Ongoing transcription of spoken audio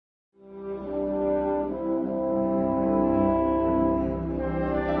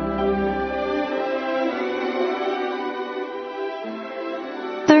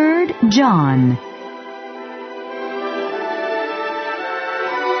John.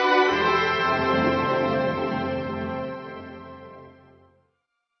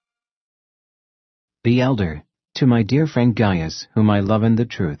 The Elder, to my dear friend Gaius, whom I love in the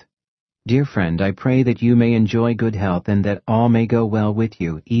truth. Dear friend, I pray that you may enjoy good health and that all may go well with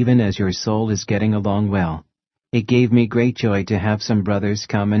you, even as your soul is getting along well. It gave me great joy to have some brothers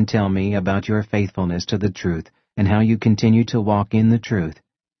come and tell me about your faithfulness to the truth and how you continue to walk in the truth.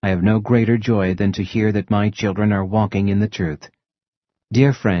 I have no greater joy than to hear that my children are walking in the truth.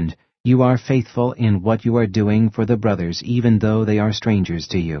 Dear friend, you are faithful in what you are doing for the brothers, even though they are strangers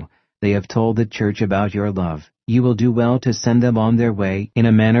to you. They have told the church about your love. You will do well to send them on their way in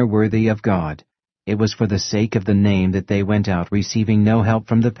a manner worthy of God. It was for the sake of the name that they went out, receiving no help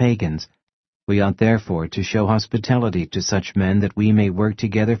from the pagans. We ought therefore to show hospitality to such men that we may work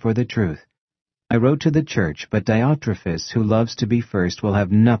together for the truth. I wrote to the church, but Diotrephes, who loves to be first, will have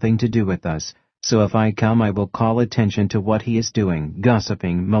nothing to do with us. So if I come, I will call attention to what he is doing,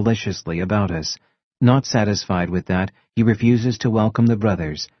 gossiping maliciously about us. Not satisfied with that, he refuses to welcome the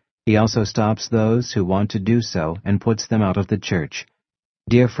brothers. He also stops those who want to do so and puts them out of the church.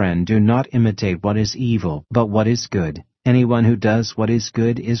 Dear friend, do not imitate what is evil, but what is good. Anyone who does what is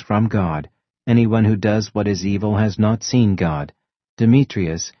good is from God. Anyone who does what is evil has not seen God.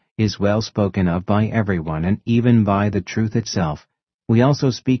 Demetrius is well spoken of by everyone, and even by the truth itself. We also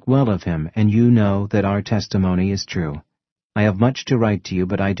speak well of him, and you know that our testimony is true. I have much to write to you,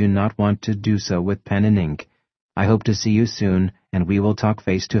 but I do not want to do so with pen and ink. I hope to see you soon, and we will talk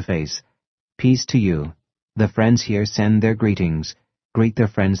face to face. Peace to you. The friends here send their greetings. Greet the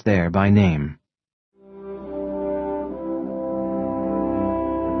friends there by name.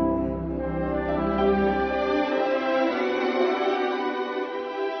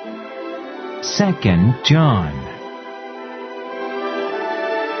 Second John.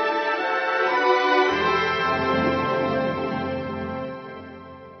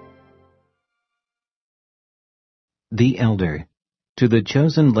 The Elder, to the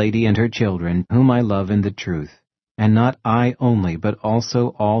chosen lady and her children, whom I love in the truth, and not I only, but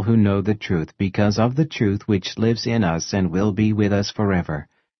also all who know the truth, because of the truth which lives in us and will be with us forever.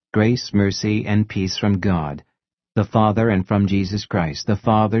 Grace, mercy, and peace from God, the Father, and from Jesus Christ, the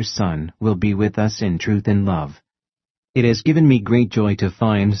Father's Son, will be with us in truth and love. It has given me great joy to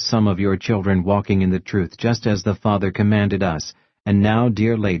find some of your children walking in the truth, just as the Father commanded us. And now,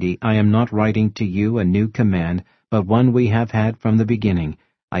 dear lady, I am not writing to you a new command, but one we have had from the beginning.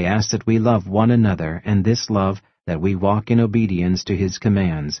 I ask that we love one another, and this love, that we walk in obedience to his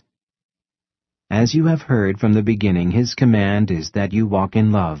commands. As you have heard from the beginning, his command is that you walk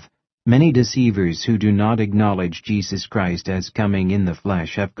in love. Many deceivers who do not acknowledge Jesus Christ as coming in the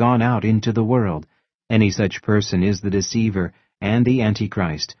flesh have gone out into the world. Any such person is the deceiver and the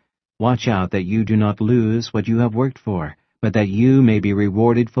Antichrist. Watch out that you do not lose what you have worked for, but that you may be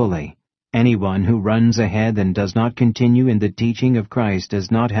rewarded fully. Anyone who runs ahead and does not continue in the teaching of Christ does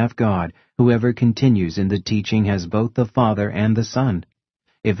not have God. Whoever continues in the teaching has both the Father and the Son.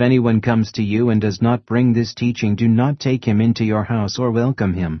 If anyone comes to you and does not bring this teaching, do not take him into your house or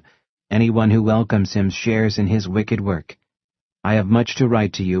welcome him. Anyone who welcomes him shares in his wicked work. I have much to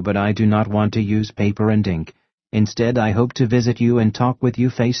write to you, but I do not want to use paper and ink. Instead, I hope to visit you and talk with you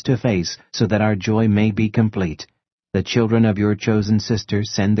face to face, so that our joy may be complete. The children of your chosen sister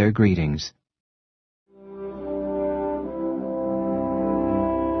send their greetings.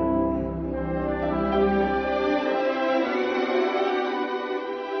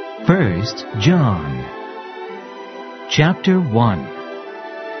 First John. Chapter 1.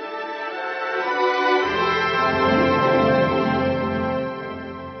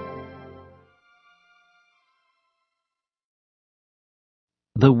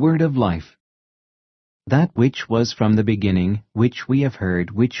 The Word of Life. That which was from the beginning, which we have heard,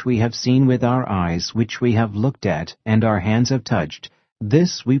 which we have seen with our eyes, which we have looked at, and our hands have touched,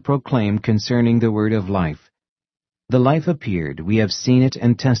 this we proclaim concerning the Word of Life. The life appeared, we have seen it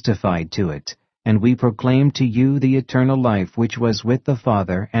and testified to it, and we proclaim to you the eternal life which was with the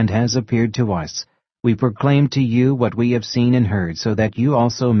Father and has appeared to us. We proclaim to you what we have seen and heard, so that you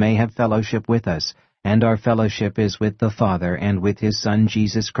also may have fellowship with us, and our fellowship is with the Father and with his Son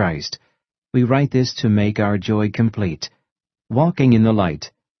Jesus Christ. We write this to make our joy complete. Walking in the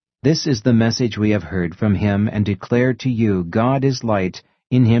light. This is the message we have heard from him and declare to you. God is light,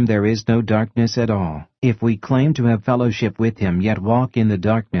 in him there is no darkness at all. If we claim to have fellowship with him, yet walk in the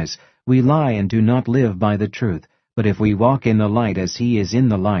darkness, we lie and do not live by the truth. But if we walk in the light as he is in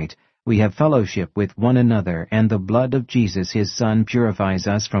the light, we have fellowship with one another, and the blood of Jesus his Son purifies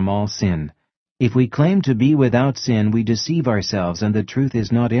us from all sin. If we claim to be without sin, we deceive ourselves and the truth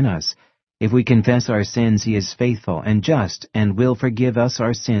is not in us. If we confess our sins, he is faithful and just and will forgive us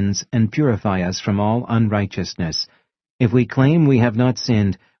our sins and purify us from all unrighteousness. If we claim we have not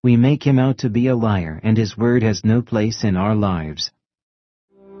sinned, we make him out to be a liar, and his word has no place in our lives.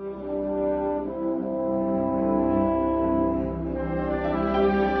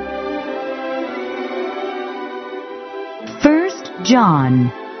 First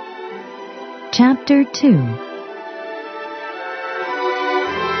John, chapter 2.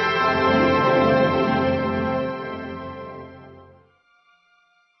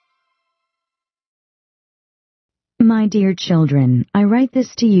 My dear children, I write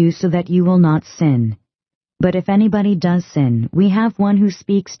this to you so that you will not sin. But if anybody does sin, we have one who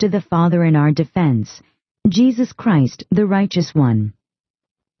speaks to the Father in our defense, Jesus Christ, the righteous one.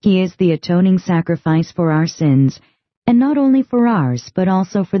 He is the atoning sacrifice for our sins, and not only for ours, but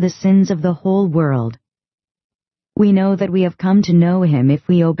also for the sins of the whole world. We know that we have come to know him if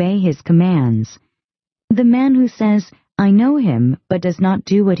we obey his commands. The man who says, I know him, but does not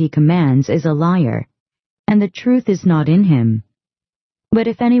do what he commands is a liar, and the truth is not in him. But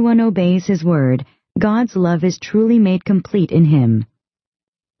if anyone obeys his word, God's love is truly made complete in him.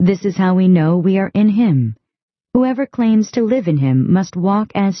 This is how we know we are in him. Whoever claims to live in him must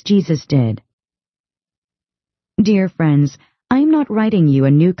walk as Jesus did. Dear friends, I am not writing you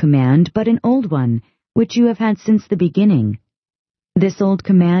a new command, but an old one, which you have had since the beginning. This old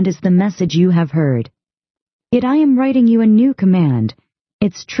command is the message you have heard. Yet I am writing you a new command.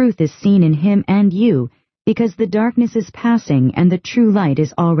 Its truth is seen in him and you, because the darkness is passing and the true light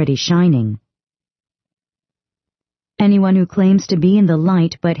is already shining. Anyone who claims to be in the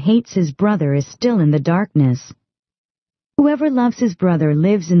light but hates his brother is still in the darkness. Whoever loves his brother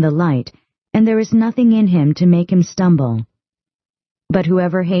lives in the light, and there is nothing in him to make him stumble. But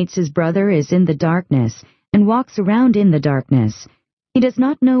whoever hates his brother is in the darkness, and walks around in the darkness. He does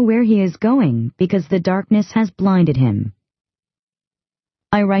not know where he is going, because the darkness has blinded him.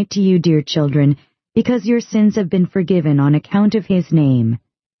 I write to you, dear children, because your sins have been forgiven on account of his name.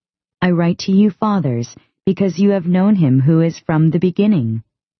 I write to you, fathers, because you have known him who is from the beginning.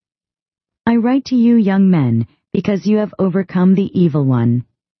 I write to you, young men, because you have overcome the evil one.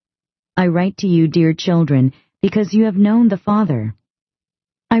 I write to you, dear children, because you have known the Father.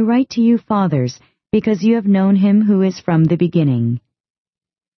 I write to you, fathers, because you have known him who is from the beginning.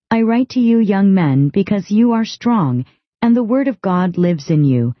 I write to you, young men, because you are strong, and the word of God lives in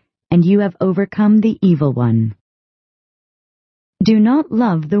you, and you have overcome the evil one. Do not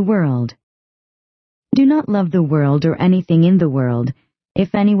love the world. Do not love the world or anything in the world.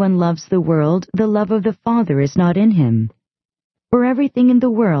 If anyone loves the world, the love of the Father is not in him. For everything in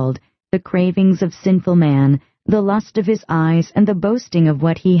the world, the cravings of sinful man, the lust of his eyes, and the boasting of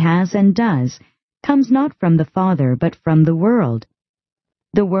what he has and does, comes not from the Father, but from the world.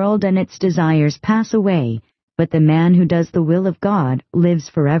 The world and its desires pass away, but the man who does the will of God lives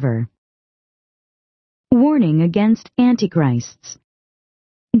forever. Warning against Antichrists.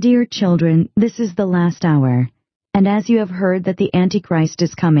 Dear children, this is the last hour, and as you have heard that the Antichrist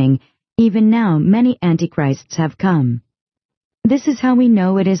is coming, even now many Antichrists have come. This is how we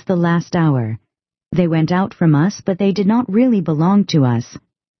know it is the last hour. They went out from us, but they did not really belong to us.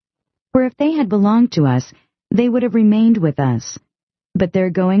 For if they had belonged to us, they would have remained with us. But their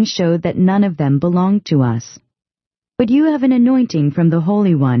going showed that none of them belonged to us. But you have an anointing from the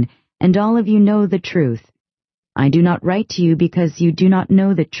Holy One, and all of you know the truth. I do not write to you because you do not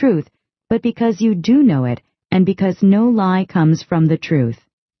know the truth, but because you do know it, and because no lie comes from the truth.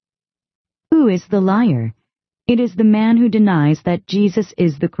 Who is the liar? It is the man who denies that Jesus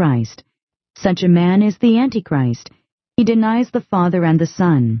is the Christ. Such a man is the Antichrist. He denies the Father and the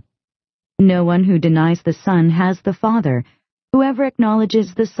Son. No one who denies the Son has the Father. Whoever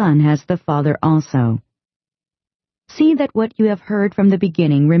acknowledges the Son has the Father also. See that what you have heard from the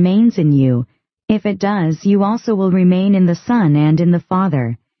beginning remains in you. If it does, you also will remain in the Son and in the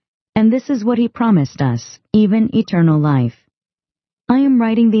Father. And this is what he promised us, even eternal life. I am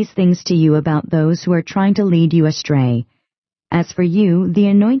writing these things to you about those who are trying to lead you astray. As for you, the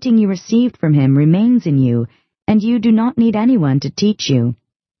anointing you received from him remains in you, and you do not need anyone to teach you.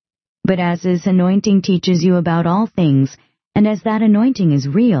 But as his anointing teaches you about all things, and as that anointing is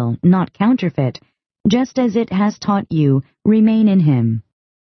real, not counterfeit, just as it has taught you, remain in him.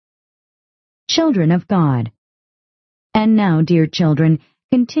 Children of God. And now, dear children,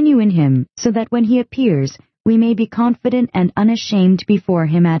 continue in him, so that when he appears, we may be confident and unashamed before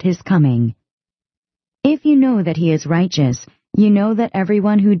him at his coming. If you know that he is righteous, you know that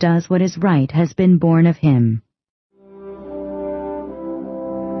everyone who does what is right has been born of him.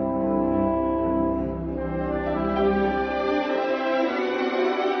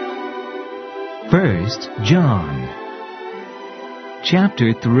 1 John.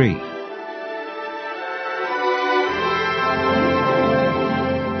 Chapter 3.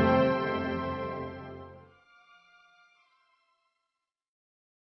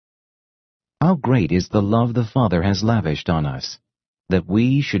 How great is the love the Father has lavished on us, that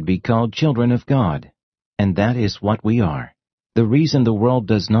we should be called children of God, and that is what we are. The reason the world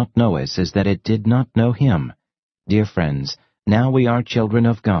does not know us is that it did not know Him. Dear friends, now we are children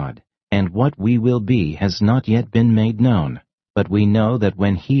of God, and what we will be has not yet been made known, but we know that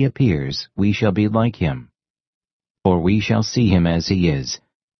when He appears, we shall be like Him. For we shall see Him as He is.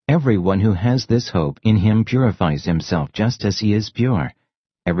 Everyone who has this hope in Him purifies himself just as He is pure.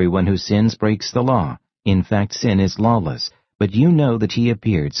 Everyone who sins breaks the law. In fact, sin is lawless. But you know that He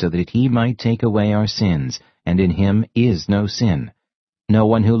appeared so that He might take away our sins, and in Him is no sin. No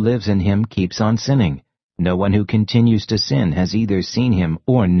one who lives in Him keeps on sinning. No one who continues to sin has either seen Him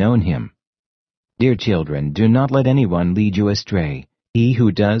or known Him. Dear children, do not let anyone lead you astray. He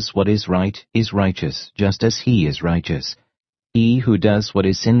who does what is right is righteous, just as He is righteous. He who does what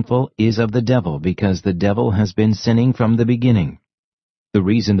is sinful is of the devil, because the devil has been sinning from the beginning. The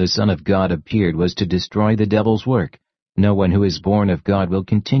reason the Son of God appeared was to destroy the devil's work. No one who is born of God will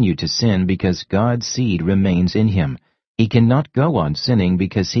continue to sin because God's seed remains in him. He cannot go on sinning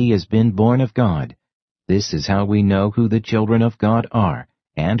because he has been born of God. This is how we know who the children of God are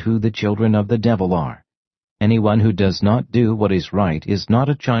and who the children of the devil are. Anyone who does not do what is right is not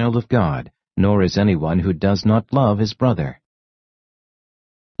a child of God, nor is anyone who does not love his brother.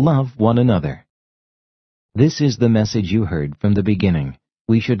 Love one another. This is the message you heard from the beginning.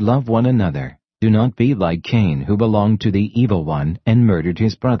 We should love one another. Do not be like Cain, who belonged to the evil one and murdered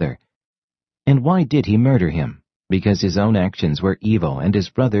his brother. And why did he murder him? Because his own actions were evil and his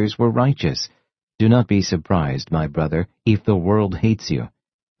brother's were righteous. Do not be surprised, my brother, if the world hates you.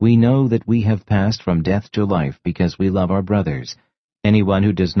 We know that we have passed from death to life because we love our brothers. Anyone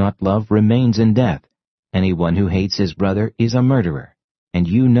who does not love remains in death. Anyone who hates his brother is a murderer. And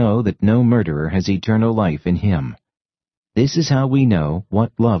you know that no murderer has eternal life in him. This is how we know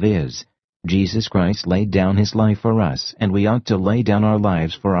what love is. Jesus Christ laid down His life for us, and we ought to lay down our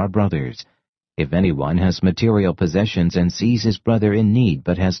lives for our brothers. If anyone has material possessions and sees his brother in need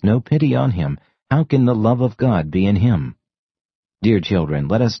but has no pity on him, how can the love of God be in him? Dear children,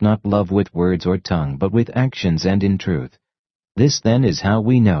 let us not love with words or tongue, but with actions and in truth. This then is how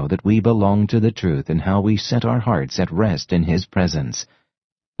we know that we belong to the truth and how we set our hearts at rest in His presence.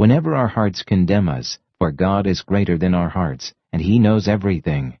 Whenever our hearts condemn us, for God is greater than our hearts, and He knows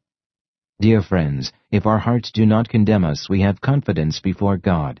everything. Dear friends, if our hearts do not condemn us, we have confidence before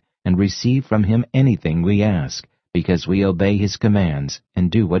God, and receive from Him anything we ask, because we obey His commands and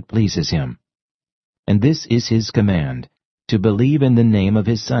do what pleases Him. And this is His command, to believe in the name of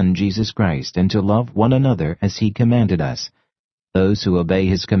His Son Jesus Christ, and to love one another as He commanded us. Those who obey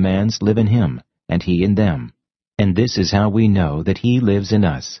His commands live in Him, and He in them. And this is how we know that He lives in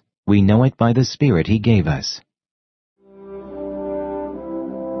us. We know it by the Spirit He gave us.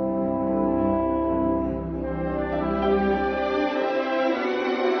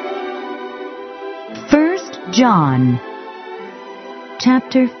 John.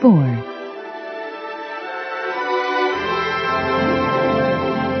 Chapter 4.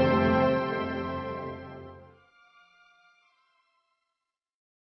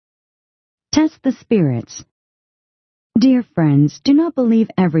 Test the spirits. Dear friends, do not believe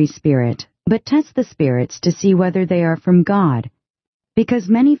every spirit, but test the spirits to see whether they are from God, because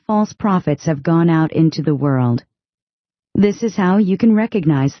many false prophets have gone out into the world. This is how you can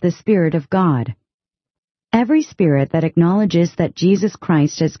recognize the Spirit of God. Every spirit that acknowledges that Jesus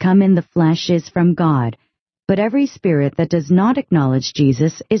Christ has come in the flesh is from God, but every spirit that does not acknowledge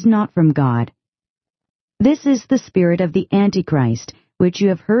Jesus is not from God. This is the spirit of the Antichrist, which you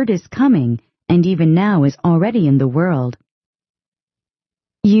have heard is coming, and even now is already in the world.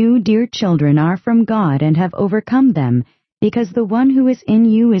 You, dear children, are from God and have overcome them, because the one who is in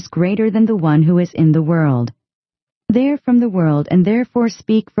you is greater than the one who is in the world. They are from the world and therefore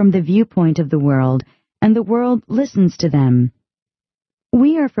speak from the viewpoint of the world, and the world listens to them.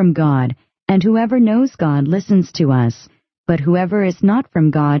 We are from God, and whoever knows God listens to us, but whoever is not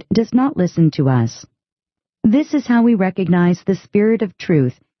from God does not listen to us. This is how we recognize the spirit of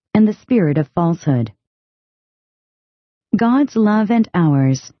truth and the spirit of falsehood. God's love and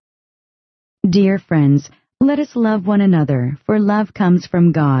ours. Dear friends, let us love one another, for love comes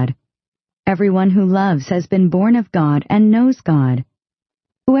from God. Everyone who loves has been born of God and knows God.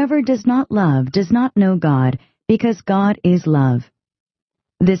 Whoever does not love does not know God, because God is love.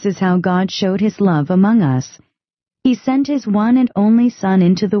 This is how God showed His love among us. He sent His one and only Son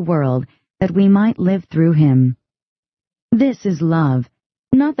into the world, that we might live through him. This is love,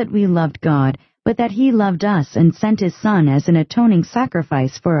 not that we loved God, but that he loved us and sent his Son as an atoning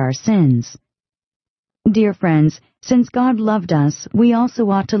sacrifice for our sins. Dear friends, since God loved us, we also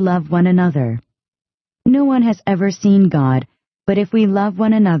ought to love one another. No one has ever seen God, but if we love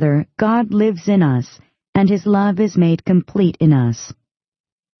one another, God lives in us, and his love is made complete in us.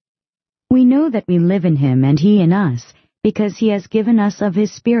 We know that we live in him and he in us, because he has given us of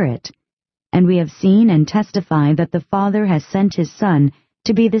his Spirit. And we have seen and testified that the Father has sent his Son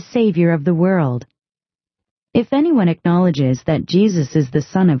to be the Savior of the world. If anyone acknowledges that Jesus is the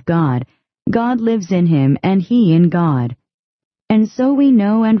Son of God, God lives in him and he in God. And so we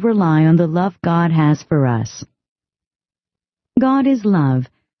know and rely on the love God has for us. God is love.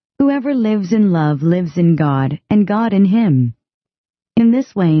 Whoever lives in love lives in God, and God in him. In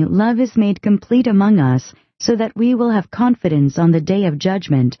this way, love is made complete among us, so that we will have confidence on the day of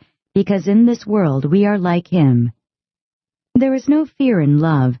judgment, because in this world we are like him. There is no fear in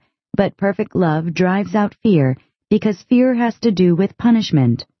love, but perfect love drives out fear, because fear has to do with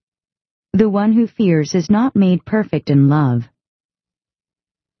punishment. The one who fears is not made perfect in love.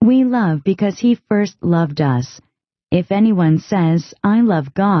 We love because he first loved us. If anyone says, "I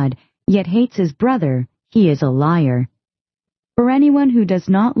love God," yet hates his brother, he is a liar. For anyone who does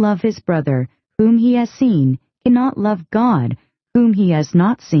not love his brother, whom he has seen, cannot love God, whom he has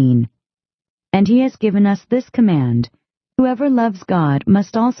not seen. And he has given us this command: whoever loves God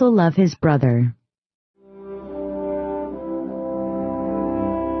must also love his brother.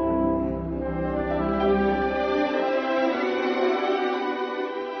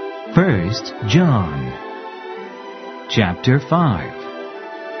 First John, chapter 5.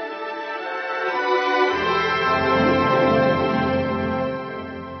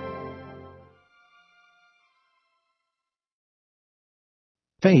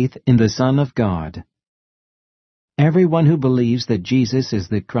 Faith in the Son of God. Everyone who believes that Jesus is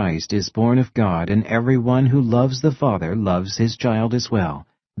the Christ is born of God, and everyone who loves the Father loves his child as well.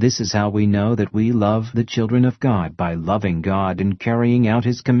 This is how we know that we love the children of God, by loving God and carrying out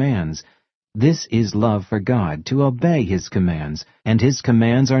his commands. This is love for God, to obey his commands, and his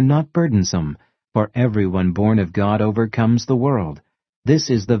commands are not burdensome, for everyone born of God overcomes the world. This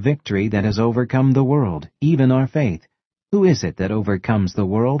is the victory that has overcome the world, even our faith. Who is it that overcomes the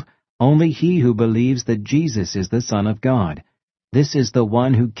world? Only he who believes that Jesus is the Son of God. This is the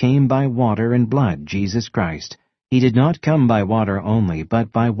one who came by water and blood, Jesus Christ. He did not come by water only,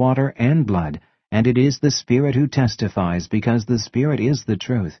 but by water and blood, and it is the Spirit who testifies, because the Spirit is the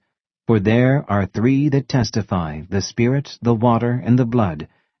truth. For there are three that testify, the Spirit, the water, and the blood,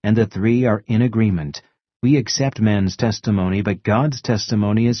 and the three are in agreement. We accept man's testimony, but God's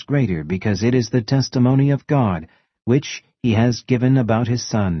testimony is greater, because it is the testimony of God, which he has given about his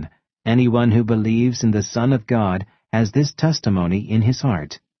Son. Anyone who believes in the Son of God has this testimony in his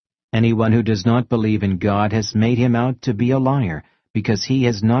heart. Anyone who does not believe in God has made him out to be a liar, because he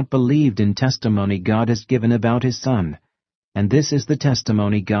has not believed in testimony God has given about his Son. And this is the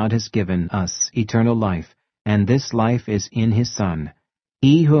testimony God has given us, eternal life, and this life is in his Son.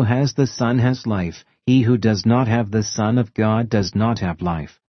 He who has the Son has life. He who does not have the Son of God does not have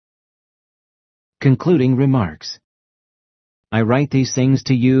life. Concluding remarks. I write these things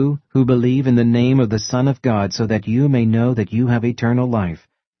to you who believe in the name of the Son of God, so that you may know that you have eternal life.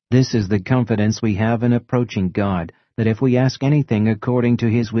 This is the confidence we have in approaching God, that if we ask anything according to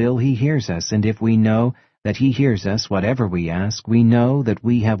his will, he hears us, and if we know that he hears us whatever we ask, we know that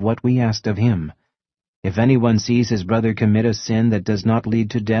we have what we asked of him. If anyone sees his brother commit a sin that does not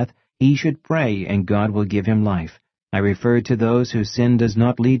lead to death, he should pray, and God will give him life. I refer to those whose sin does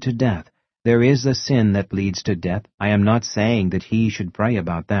not lead to death. There is a sin that leads to death. I am not saying that he should pray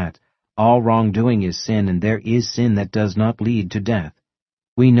about that. All wrongdoing is sin, and there is sin that does not lead to death.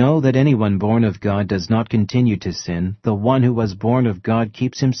 We know that anyone born of God does not continue to sin. The one who was born of God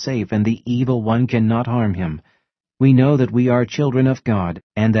keeps him safe, and the evil one cannot harm him. We know that we are children of God,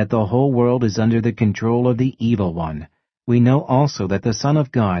 and that the whole world is under the control of the evil one. We know also that the Son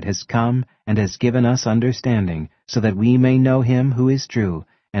of God has come and has given us understanding, so that we may know him who is true,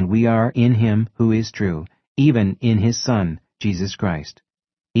 and we are in him who is true, even in his Son, Jesus Christ.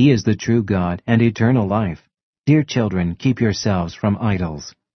 He is the true God and eternal life. Dear children, keep yourselves from idols.